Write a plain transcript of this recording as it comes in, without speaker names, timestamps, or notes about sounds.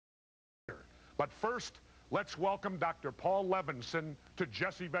But first, let's welcome Dr. Paul Levinson to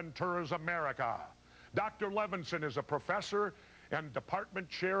Jesse Ventura's America. Dr. Levinson is a professor and department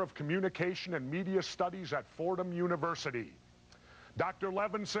chair of communication and media studies at Fordham University. Dr.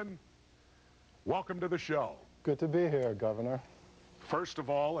 Levinson, welcome to the show. Good to be here, Governor. First of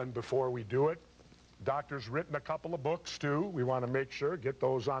all, and before we do it, Doctor's written a couple of books too. We want to make sure, get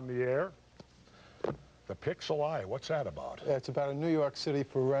those on the air. The Pixel Eye, what's that about? It's about a New York City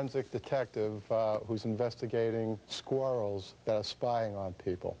forensic detective who's investigating squirrels that are spying on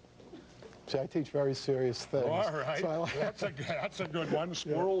people. See, I teach very serious things. All right, so that's a good one.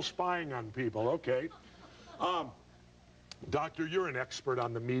 Squirrels spying on people, okay. Doctor, you're an expert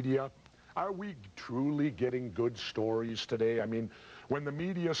on the media. Are we truly getting good stories today? I mean, when the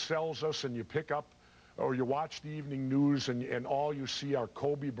media sells us and you pick up or you watch the evening news and all you see are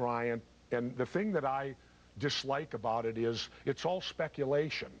Kobe Bryant, and the thing that I dislike about it is it's all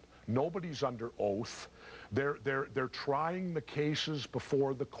speculation. Nobody's under oath. They're trying the cases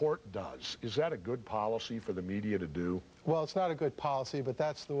before the court does. Is that a good policy for the media to do? Well, it's not a good policy, but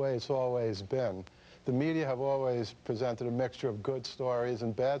that's the way it's always been. The media have always presented a mixture of good stories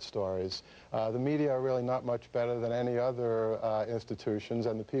and bad stories. The media are really not much better than any other institutions,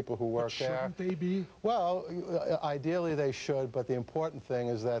 and the people who work there... Shouldn't they be? Well, ideally they should, but the important thing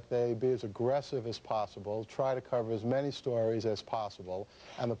is that they be as aggressive as possible, try to cover as many stories as possible,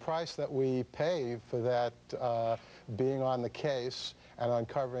 and the price that we pay for that being on the case and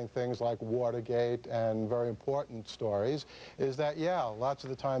uncovering things like Watergate and very important stories is that, yeah, lots of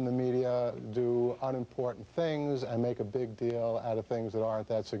the time the media do unimportant things and make a big deal out of things that aren't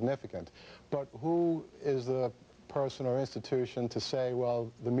that significant. But who is the person or institution to say,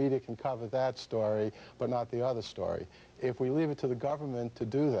 well, the media can cover that story, but not the other story? If we leave it to the government to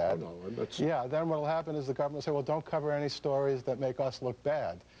do that, yeah, then what will happen is the government will say, well, don't cover any stories that make us look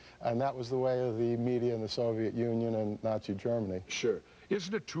bad. And that was the way of the media in the Soviet Union and Nazi Germany. Sure.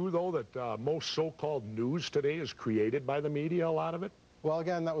 Isn't it true, though, that most so-called news today is created by the media, a lot of it? Well,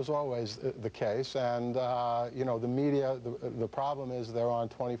 again, that was always the case, and you know, the media, the problem is they're on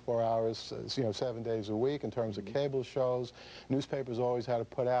 24 hours, 7 days a week in terms of cable shows. Newspapers always had to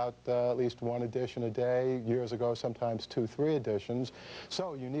put out at least one edition a day. Years ago, sometimes 2, 3 editions.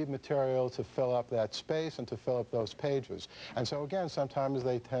 So you need material to fill up that space and to fill up those pages. And so again, sometimes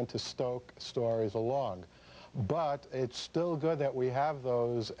they tend to stoke stories along. But it's still good that we have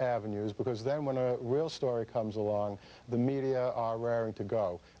those avenues, because then when a real story comes along, the media are raring to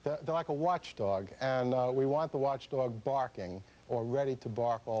go. They're like a watchdog, and we want the watchdog barking or ready to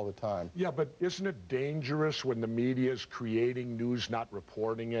bark all the time. Yeah, but isn't it dangerous when the media is creating news, not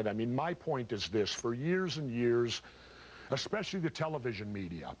reporting it? I mean, my point is this. For years and years, especially the television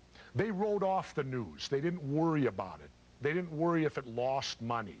media, they wrote off the news. They didn't worry about it. They didn't worry if it lost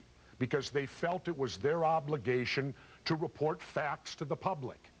money, because they felt it was their obligation to report facts to the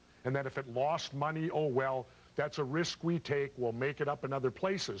public. And that if it lost money, oh well, that's a risk we take, we'll make it up in other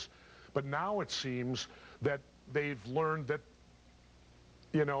places. But now it seems that they've learned that,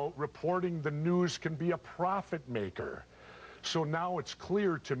 you know, reporting the news can be a profit maker. So now it's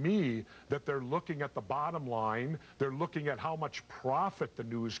clear to me that they're looking at the bottom line, they're looking at how much profit the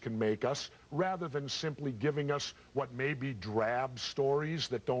news can make us, rather than simply giving us what may be drab stories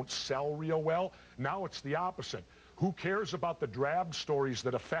that don't sell real well. Now it's the opposite. Who cares about the drab stories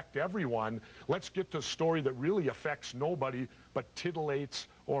that affect everyone? Let's get to a story that really affects nobody, but titillates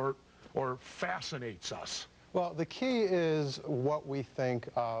or fascinates us. Well, the key is what we think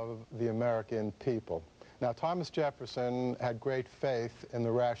of the American people. Now, Thomas Jefferson had great faith in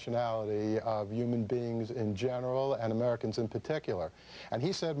the rationality of human beings in general and Americans in particular. And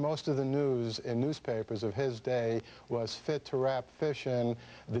he said most of the news in newspapers of his day was fit to wrap fish in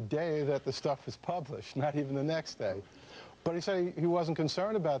the day that the stuff was published, not even the next day. But he said he wasn't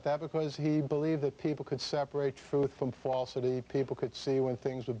concerned about that because he believed that people could separate truth from falsity. People could see when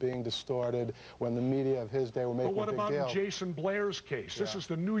things were being distorted, when the media of his day were making a big deal. But what about in Jason Blair's case? Yeah. This is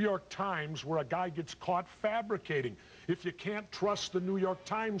the New York Times, where a guy gets caught fabricating. If you can't trust the New York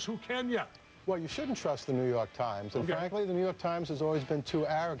Times, who can you? Well, you shouldn't trust the New York Times. And frankly, the New York Times has always been too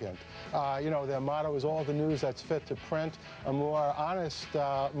arrogant. You know, their motto is all the news that's fit to print. A more honest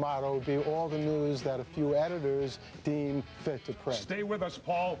motto would be all the news that a few editors deem fit to print. Stay with us,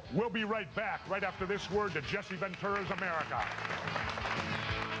 Paul. We'll be right back, right after this word to Jesse Ventura's America.